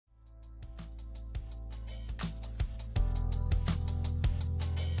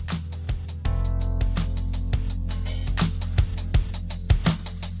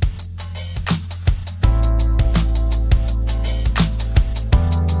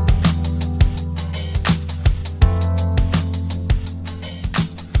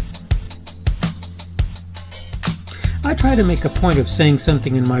try to make a point of saying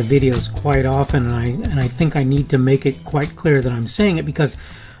something in my videos quite often, and I think I need to make it quite clear that I'm saying it, because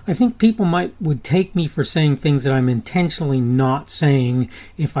I think people would take me for saying things that I'm intentionally not saying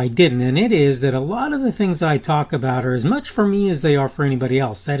if I didn't. And it is that a lot of the things that I talk about are as much for me as they are for anybody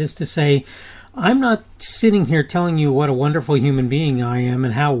else. That is to say, I'm not sitting here telling you what a wonderful human being I am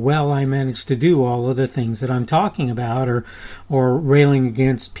and how well I managed to do all of the things that I'm talking about, or railing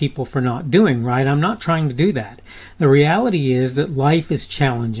against people for not doing, right? I'm not trying to do that. The reality is that life is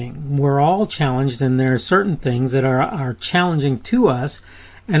challenging. We're all challenged, and there are certain things that are challenging to us.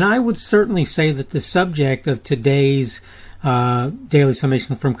 And I would certainly say that the subject of today's Daily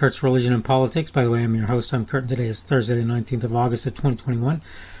Summation from Kurt's Religion and Politics, by the way, I'm your host, I'm Kurt, and today is Thursday the 19th of August of 2021.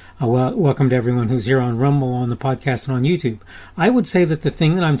 Welcome to everyone who's here on Rumble, on the podcast, and on YouTube. I would say that the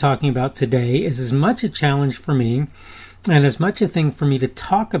thing that I'm talking about today is as much a challenge for me and as much a thing for me to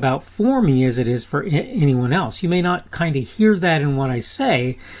talk about for me as it is for anyone else. You may not kind of hear that in what I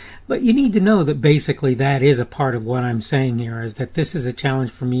say, but you need to know that basically that is a part of what I'm saying here, is that this is a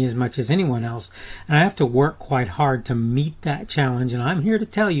challenge for me as much as anyone else. And I have to work quite hard to meet that challenge. And I'm here to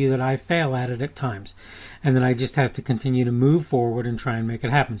tell you that I fail at it at times, and that I just have to continue to move forward and try and make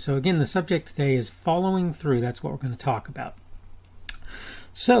it happen. So again, the subject today is following through. That's what we're going to talk about.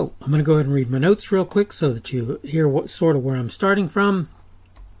 So I'm going to go ahead and read my notes real quick so that you hear what sort of where I'm starting from.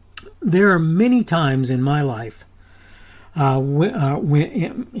 There are many times in my life there are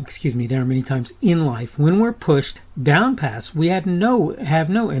many times in life when we're pushed down paths we have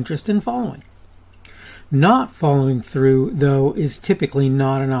no interest in following. Not following through, though, is typically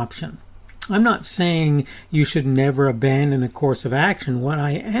not an option. I'm not saying you should never abandon a course of action. What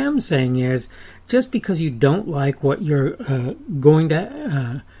I am saying is, just because you don't like what you're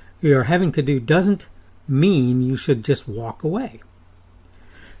having to do doesn't mean you should just walk away.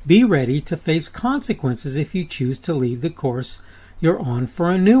 Be ready to face consequences if you choose to leave the course you're on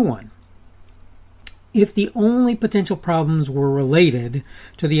for a new one. If the only potential problems were related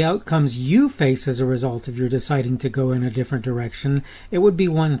to the outcomes you face as a result of your deciding to go in a different direction, it would be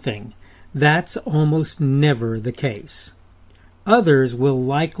one thing. That's almost never the case. Others will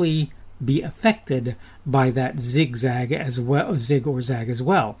likely be affected by that zigzag as well, zig or zag as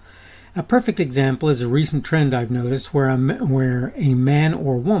well. A perfect example is a recent trend I've noticed where a man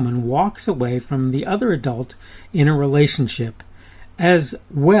or woman walks away from the other adult in a relationship, as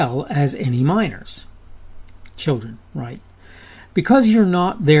well as any minors. Children, right? Because you're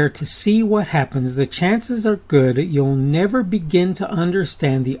not there to see what happens, the chances are good you'll never begin to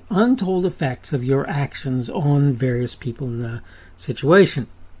understand the untold effects of your actions on various people in the situation.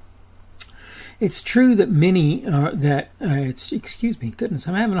 It's true that goodness,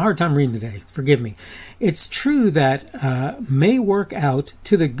 I'm having a hard time reading today. Forgive me. It's true that may work out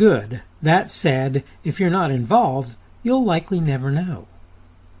to the good. That said, if you're not involved, you'll likely never know.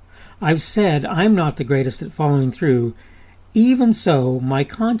 I've said I'm not the greatest at following through. Even so, my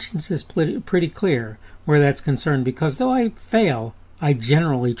conscience is pretty clear where that's concerned, because though I fail, I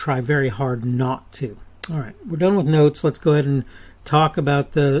generally try very hard not to. All right, we're done with notes. Let's go ahead and talk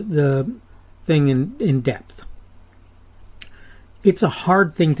about the thing in depth. It's a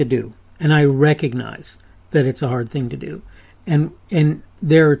hard thing to do, and I recognize that it's a hard thing to do. And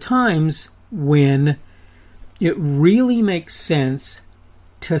there are times when it really makes sense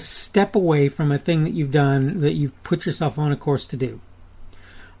to step away from a thing that you've done, that you've put yourself on a course to do.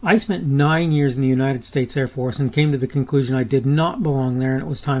 I spent 9 years in the United States Air Force and came to the conclusion I did not belong there, and it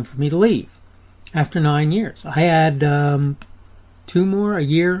was time for me to leave. After 9 years, I had a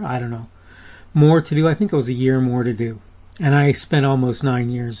year, I don't know, more to do. I think it was a year more to do. And I spent almost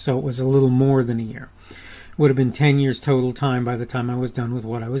 9 years, so it was a little more than a year. It would have been 10 years total time by the time I was done with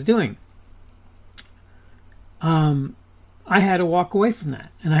what I was doing. I had to walk away from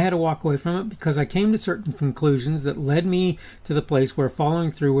that. And I had to walk away from it because I came to certain conclusions that led me to the place where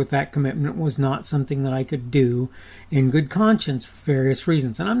following through with that commitment was not something that I could do in good conscience for various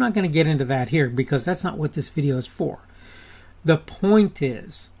reasons. And I'm not going to get into that here because that's not what this video is for. The point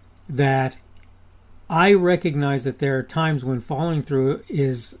is that I recognize that there are times when following through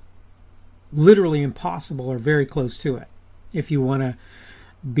is literally impossible or very close to it if you want to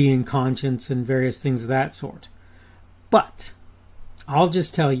be in conscience and various things of that sort. But I'll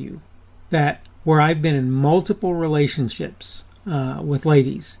just tell you that where I've been in multiple relationships with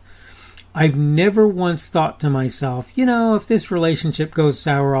ladies, I've never once thought to myself, if this relationship goes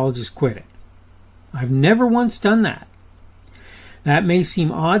sour, I'll just quit it. I've never once done that. That may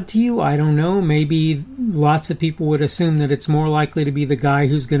seem odd to you. I don't know. Maybe lots of people would assume that it's more likely to be the guy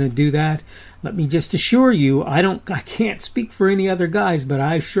who's going to do that. Let me just assure you, I can't speak for any other guys, but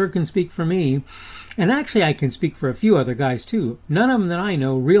I sure can speak for me. And actually, I can speak for a few other guys too. None of them that I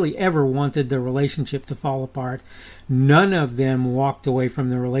know really ever wanted the relationship to fall apart. None of them walked away from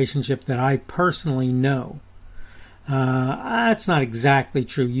the relationship that I personally know. That's not exactly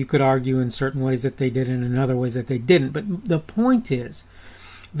true. You could argue in certain ways that they did and in other ways that they didn't. But the point is,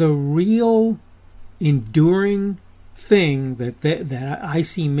 the real enduring thing that I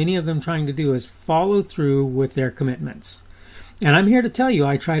see many of them trying to do is follow through with their commitments. And I'm here to tell you,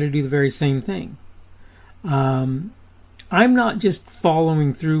 I try to do the very same thing. I'm not just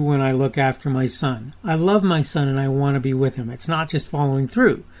following through when I look after my son. I love my son and I want to be with him. It's not just following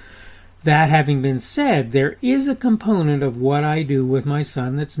through. That having been said, there is a component of what I do with my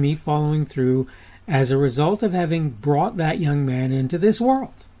son that's me following through as a result of having brought that young man into this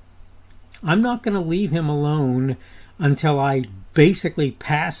world. I'm not going to leave him alone until I basically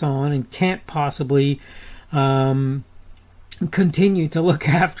pass on and can't possibly continue to look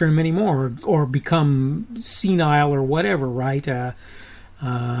after him anymore or become senile or whatever, right? The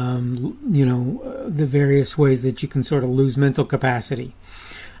various ways that you can sort of lose mental capacity.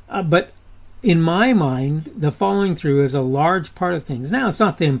 But in my mind, the following through is a large part of things. Now, it's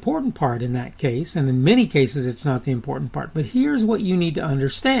not the important part in that case, and in many cases it's not the important part. But here's what you need to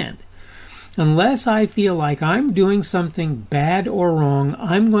understand. Unless I feel like I'm doing something bad or wrong,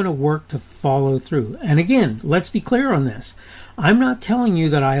 I'm going to work to follow through. And again, let's be clear on this. I'm not telling you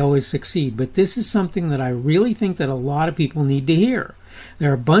that I always succeed, but this is something that I really think that a lot of people need to hear.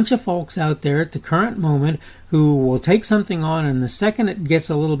 There are a bunch of folks out there at the current moment who will take something on, and the second it gets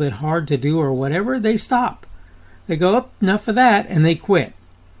a little bit hard to do or whatever, they stop. They go, oh, enough of that, and they quit.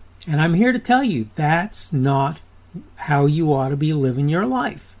 And I'm here to tell you, that's not how you ought to be living your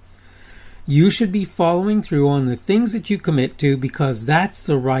life. You should be following through on the things that you commit to because that's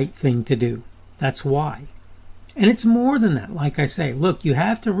the right thing to do. That's why. And it's more than that. Like I say, look, you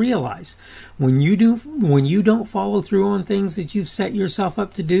have to realize when you don't follow through on things that you've set yourself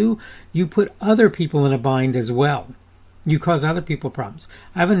up to do, you put other people in a bind as well. You cause other people problems.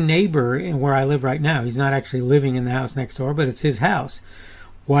 I have a neighbor where I live right now. He's not actually living in the house next door, but it's his house.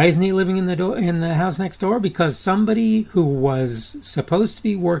 Why isn't he living in the house next door? Because somebody who was supposed to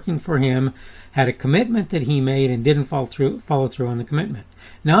be working for him had a commitment that he made and didn't follow through on the commitment.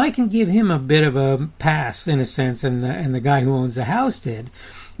 Now, I can give him a bit of a pass, in a sense, and the guy who owns the house did,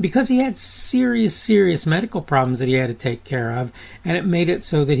 because he had serious medical problems that he had to take care of, and it made it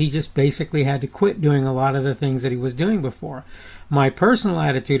so that he just basically had to quit doing a lot of the things that he was doing before. My personal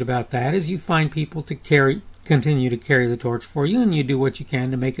attitude about that is you find people to continue to carry the torch for you, and you do what you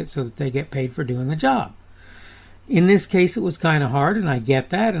can to make it so that they get paid for doing the job. In this case, it was kind of hard, and I get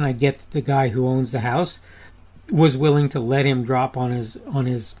that, and I get that the guy who owns the house was willing to let him drop on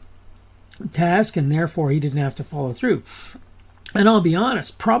his task, and therefore he didn't have to follow through. And I'll be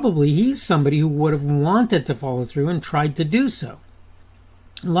honest, probably he's somebody who would have wanted to follow through and tried to do so.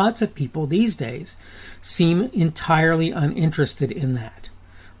 Lots of people these days seem entirely uninterested in that.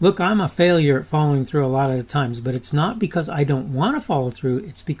 Look, I'm a failure at following through a lot of the times, but it's not because I don't want to follow through,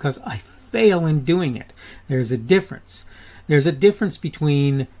 it's because I fail in doing it. There's a difference. There's a difference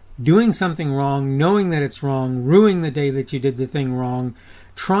between doing something wrong, knowing that it's wrong, ruining the day that you did the thing wrong,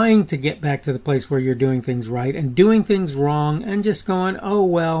 trying to get back to the place where you're doing things right, and doing things wrong and just going, oh,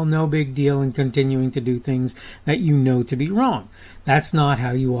 well, no big deal, and continuing to do things that you know to be wrong. That's not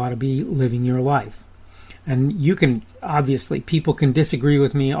how you ought to be living your life. And you can, obviously, people can disagree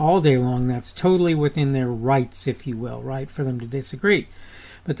with me all day long. That's totally within their rights, if you will, right, for them to disagree.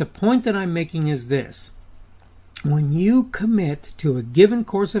 But the point that I'm making is this. When you commit to a given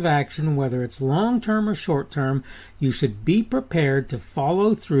course of action, whether it's long-term or short-term, you should be prepared to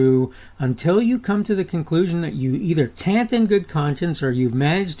follow through until you come to the conclusion that you either can't in good conscience or you've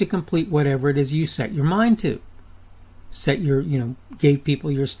managed to complete whatever it is you set your mind to. Gave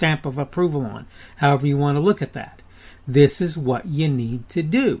people your stamp of approval on, however you want to look at that. This is what you need to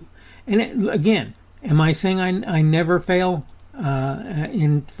do. And again, am I saying I never fail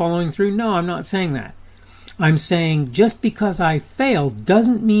in following through? No, I'm not saying that. I'm saying just because I failed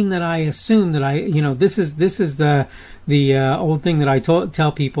doesn't mean that I assume that this is the old thing that I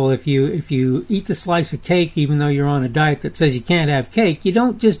tell people. If you eat the slice of cake, even though you're on a diet that says you can't have cake, you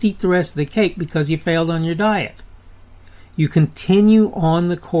don't just eat the rest of the cake because you failed on your diet. You continue on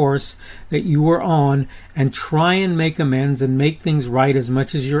the course that you were on and try and make amends and make things right as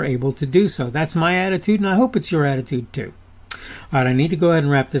much as you're able to do so. That's my attitude, and I hope it's your attitude too. All right, I need to go ahead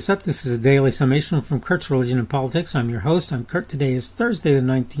and wrap this up. This is a daily summation from Kurt's Religion and Politics. I'm your host. I'm Kurt. Today is Thursday, the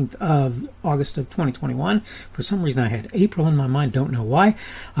 19th of August of 2021. For some reason, I had April in my mind. Don't know why.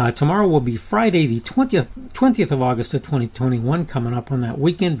 Tomorrow will be Friday, the 20th of August of 2021, coming up on that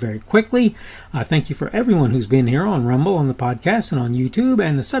weekend very quickly. Thank you for everyone who's been here on Rumble, on the podcast, and on YouTube.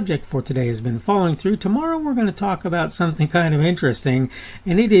 And the subject for today has been following through. Tomorrow, we're going to talk about something kind of interesting,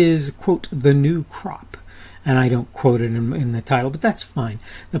 and it is, quote, the new crop. And I don't quote it in the title, but that's fine.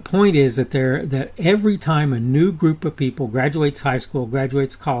 The point is that every time a new group of people graduates high school,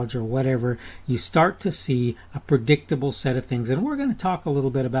 graduates college, or whatever, you start to see a predictable set of things. And we're going to talk a little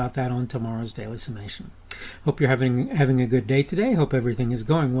bit about that on tomorrow's Daily Summation. Hope you're having a good day today. Hope everything is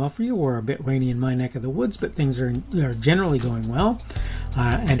going well for you. We're a bit rainy in my neck of the woods, but things are generally going well.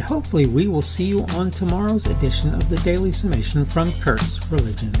 And hopefully we will see you on tomorrow's edition of the Daily Summation from Kurt's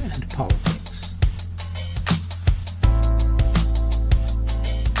Religion and Politics.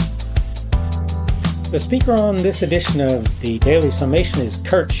 The speaker on this edition of the Daily Summation is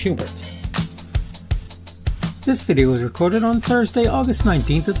Kurt Schubert. This video was recorded on Thursday, August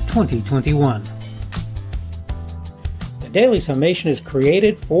 19th of 2021. The Daily Summation is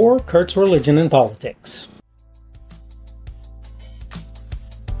created for Kurt's Religion and Politics.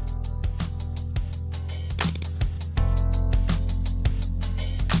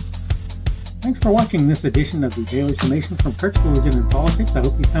 Thanks for watching this edition of the Daily Summation from Kurt's Religion and Politics. I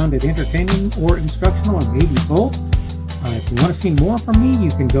hope you found it entertaining or instructional, or maybe both. If you want to see more from me,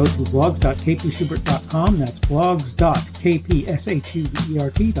 you can go to blogs.kpschubert.com. That's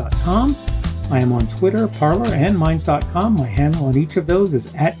blogs.kpschubert.com. I am on Twitter, Parler, and Minds.com. My handle on each of those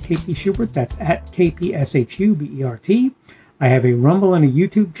is @kpschubert. That's @kpschubert. I have a Rumble and a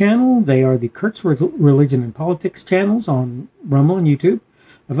YouTube channel. They are the Kurt's Religion and Politics channels on Rumble and YouTube.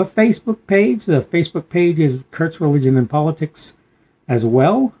 I have a Facebook page. The Facebook page is Kurt's Religion and Politics as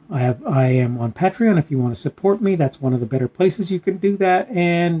well. I am on Patreon. If you want to support me, that's one of the better places you can do that.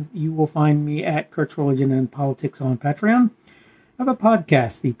 And you will find me at Kurt's Religion and Politics on Patreon. I have a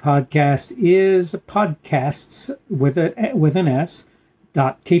podcast. The podcast is podcasts with an S,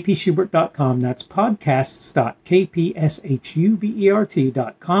 .kpschubert.com. That's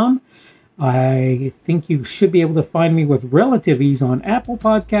podcasts.kpschubert.com. I think you should be able to find me with relative ease on Apple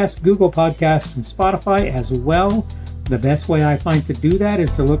Podcasts, Google Podcasts, and Spotify as well. The best way I find to do that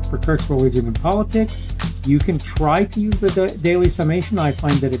is to look for Kurt's Religion and Politics. You can try to use the Daily Summation. I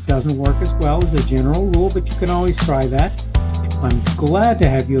find that it doesn't work as well as a general rule, but you can always try that. I'm glad to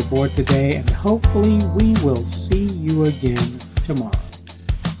have you aboard today, and hopefully we will see you again tomorrow.